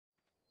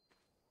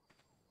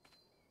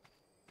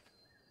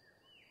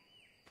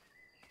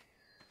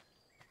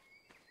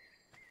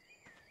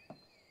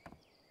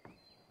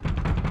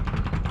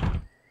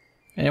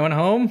Anyone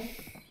home?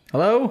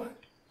 Hello?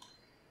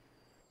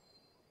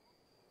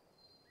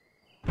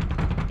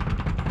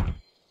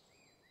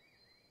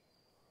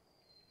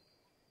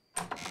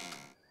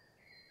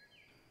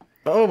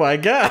 Oh my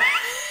god!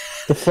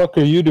 The fuck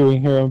are you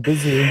doing here? I'm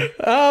busy.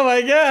 Oh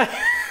my god!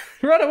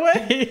 Run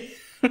away!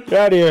 Get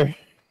out of here.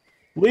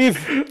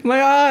 Leave.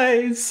 My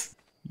eyes!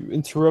 You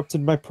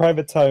interrupted my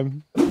private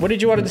time. What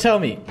did you want to tell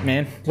me,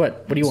 man?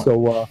 What do you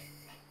want?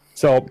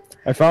 So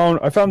I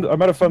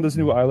might have found this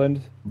new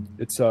island.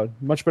 It's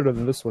much better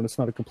than this one. It's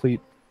not a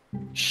complete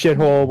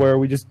shithole where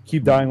we just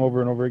keep dying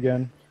over and over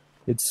again.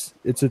 It's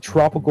a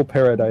tropical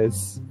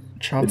paradise.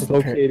 It's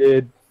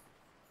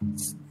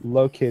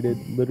located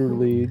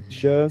literally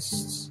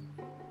just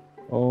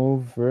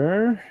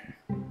over.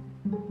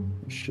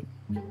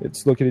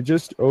 It's located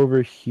just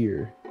over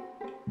here.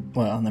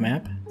 What, on the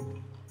map?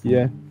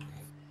 Yeah.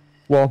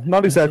 Well,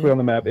 not exactly on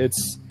the map.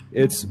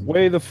 It's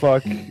way the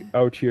fuck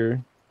out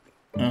here.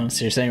 Oh,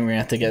 so you're saying we're gonna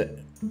have to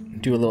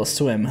do a little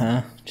swim,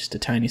 huh? Just a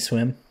tiny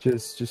swim?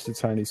 Just a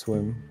tiny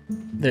swim.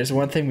 There's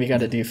one thing we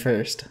gotta do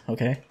first,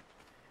 okay?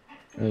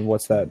 And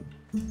what's that?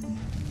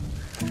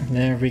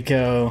 There we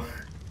go.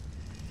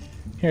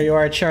 Here you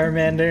are,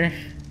 Charmander.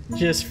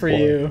 Just for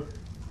you.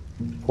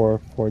 Poor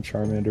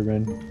Charmander,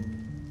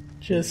 man.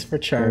 Just for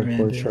Charmander.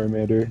 Poor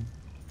Charmander.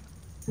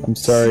 I'm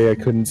sorry I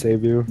couldn't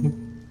save you.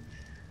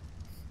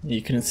 You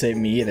couldn't save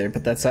me either,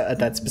 but that's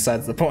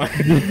besides the point.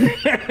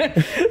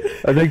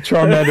 I think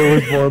Charmander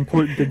was more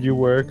important than you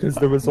were, because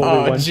there was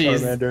only one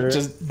Charmander.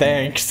 Just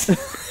thanks.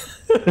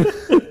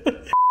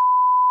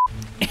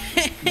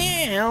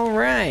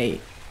 Alright.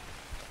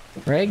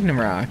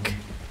 Ragnarok.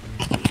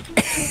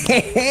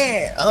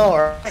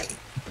 Alright.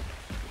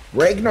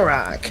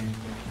 Ragnarok.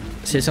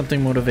 Say something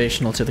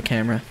motivational to the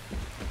camera.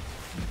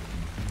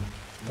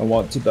 I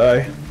want to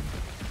die.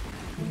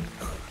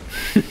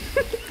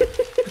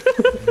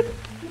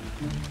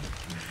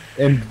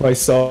 And by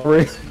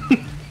sorry.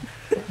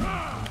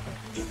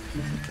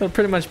 That'll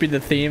pretty much be the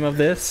theme of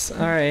this.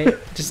 Alright.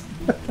 Just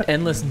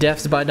endless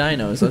deaths by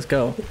dinos. Let's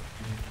go.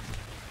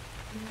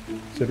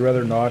 So I'd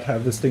rather not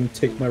have this thing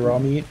take my raw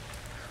meat.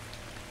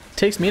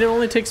 Takes meat, it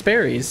only takes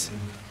berries.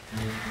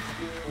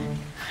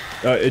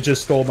 It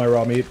just stole my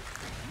raw meat.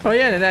 Oh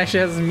yeah, and it actually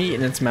has meat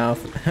in its mouth.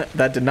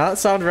 That did not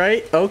sound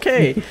right.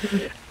 Okay.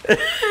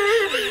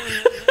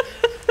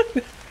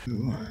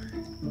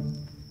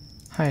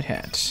 Hide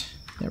hat.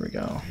 There we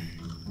go.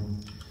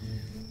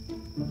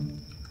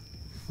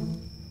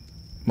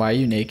 Why are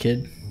you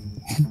naked?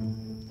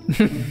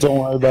 Don't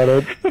worry about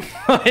it.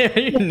 Why are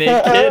you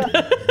naked?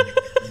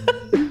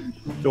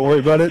 Don't worry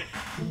about it.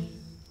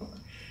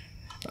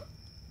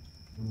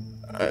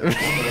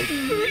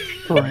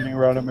 Running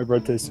around in my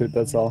birthday suit,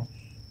 that's all.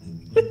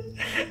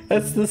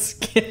 That's the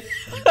skin.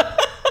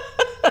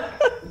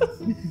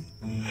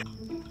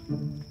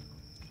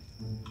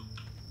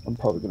 I'm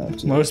probably gonna have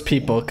to. Most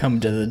people come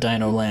to the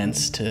Dino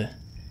Lands to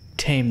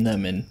tame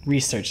them and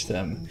research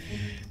them.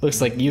 Looks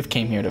like you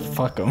came here to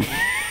fuck them.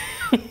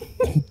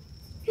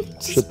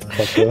 Shut the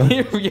fuck up.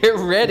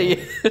 You're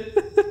ready.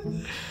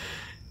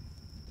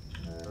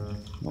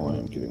 No, I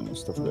am getting my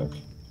stuff back.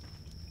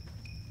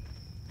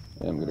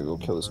 I'm gonna go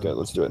kill this guy.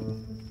 Let's do it.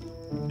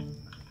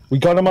 We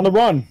got him on the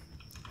run.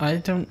 I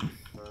don't.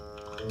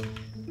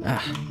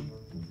 Ah.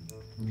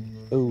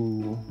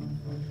 Ooh.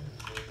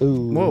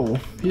 Ooh. Whoa.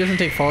 He doesn't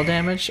take fall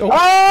damage. Oh.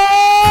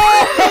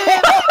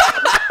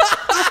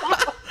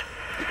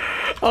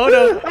 Oh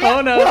no!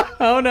 Oh no!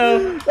 Oh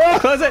no!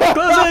 Close it!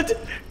 Close it!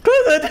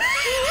 Close it!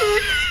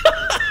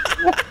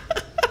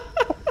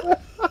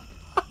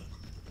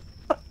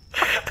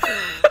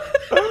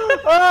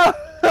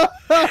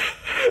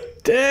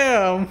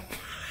 Damn!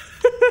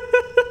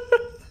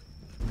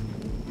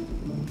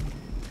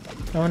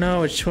 Oh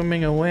no, it's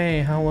swimming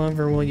away.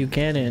 However, will you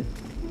get it?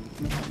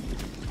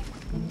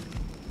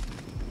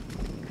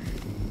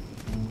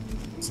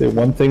 Say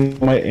one thing,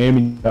 my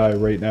aiming die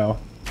right now.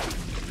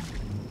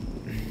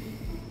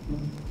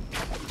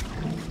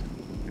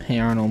 Hey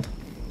Arnold.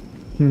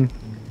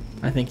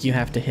 I think you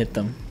have to hit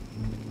them.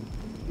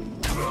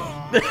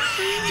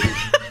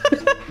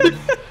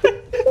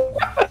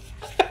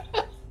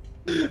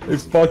 I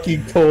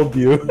fucking told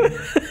you.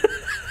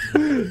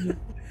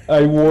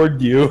 I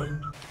warned you.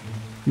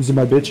 These are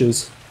my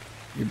bitches.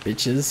 Your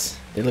bitches?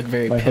 They look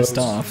very My pissed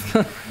hoes. off.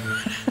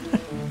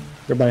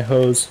 They're my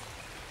hoes.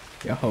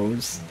 Your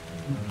hoes.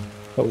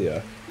 Hell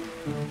yeah.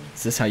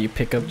 Is this how you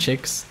pick up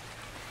chicks?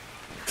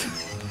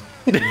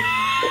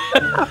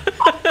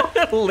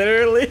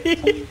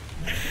 Literally.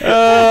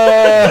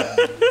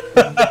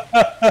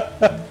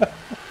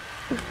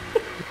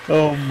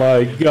 Oh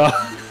my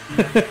god.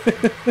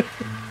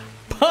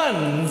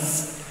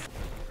 Puns!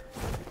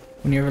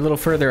 When you're a little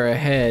further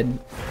ahead,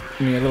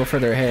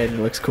 it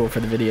looks cool for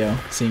the video,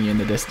 seeing you in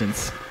the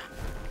distance.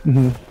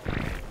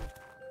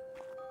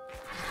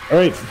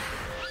 Alright.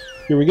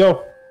 Here we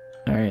go.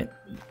 Alright,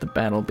 the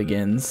battle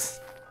begins.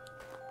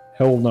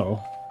 Hell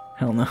no.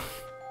 Hell no.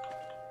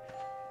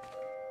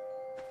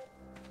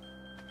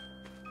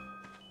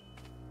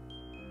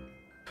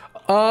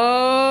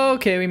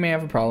 Okay, we may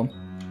have a problem.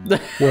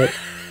 What?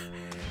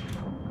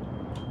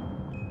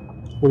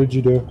 What did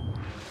you do?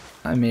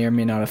 I may or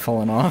may not have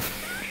fallen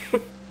off.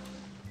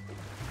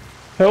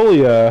 Hell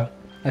yeah.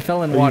 I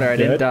fell in Are water, you I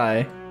didn't dead?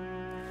 die.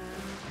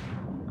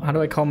 How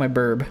do I call my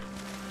burb?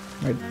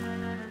 Right.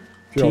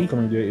 Here, I'll Tea? come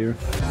and get you.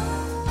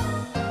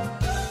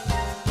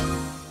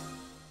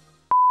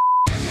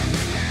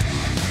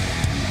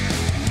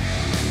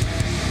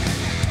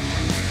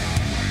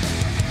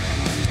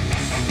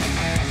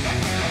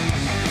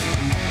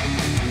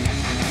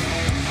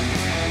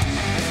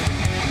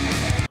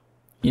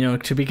 You know,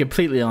 to be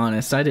completely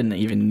honest, I didn't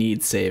even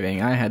need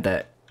saving. I had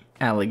that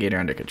alligator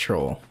under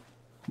control.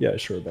 Yeah,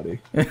 sure, buddy.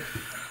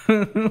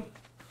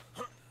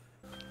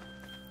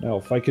 Now,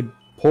 if I could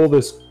pull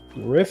this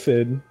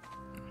griffin...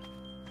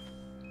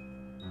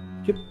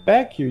 Get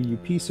back here, you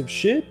piece of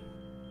shit!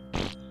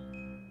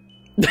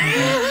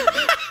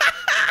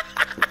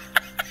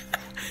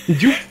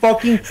 Did you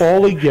fucking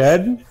fall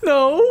again?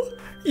 No!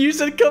 You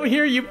said come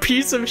here, you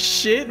piece of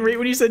shit. Right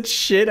when you said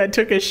shit, I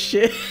took a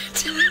shit.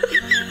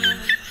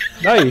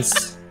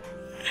 Nice!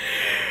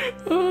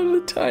 Oh,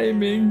 the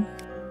timing.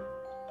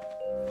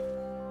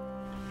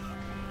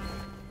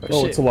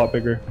 Oh, shit. it's a lot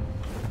bigger.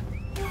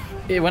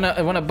 It went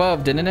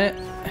above, didn't it?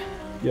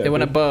 Yeah, It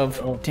went dude.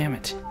 above. Oh. Damn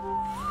it.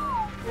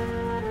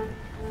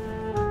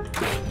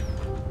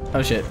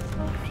 Oh shit.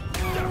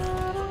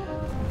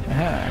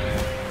 Aha.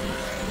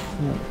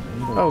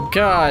 Oh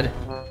god.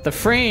 The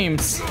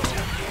frames.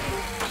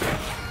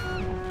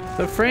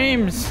 The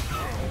frames.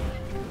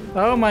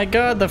 Oh my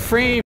god, the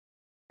frame.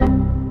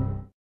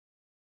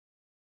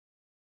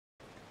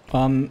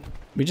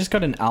 We just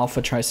got an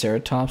alpha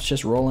triceratops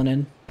just rolling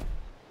in.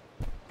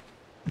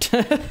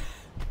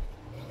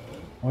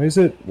 Why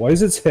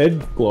is its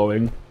head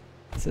glowing?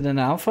 Is it an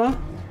alpha?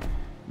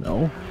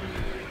 No.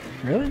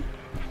 Really?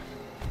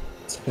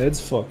 Its head's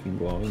fucking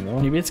glowing though.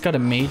 Maybe it's got a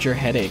major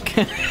headache.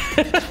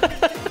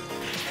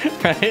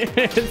 Right?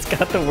 It's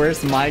got the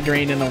worst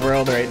migraine in the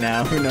world right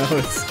now. Who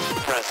knows?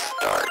 Press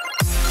start.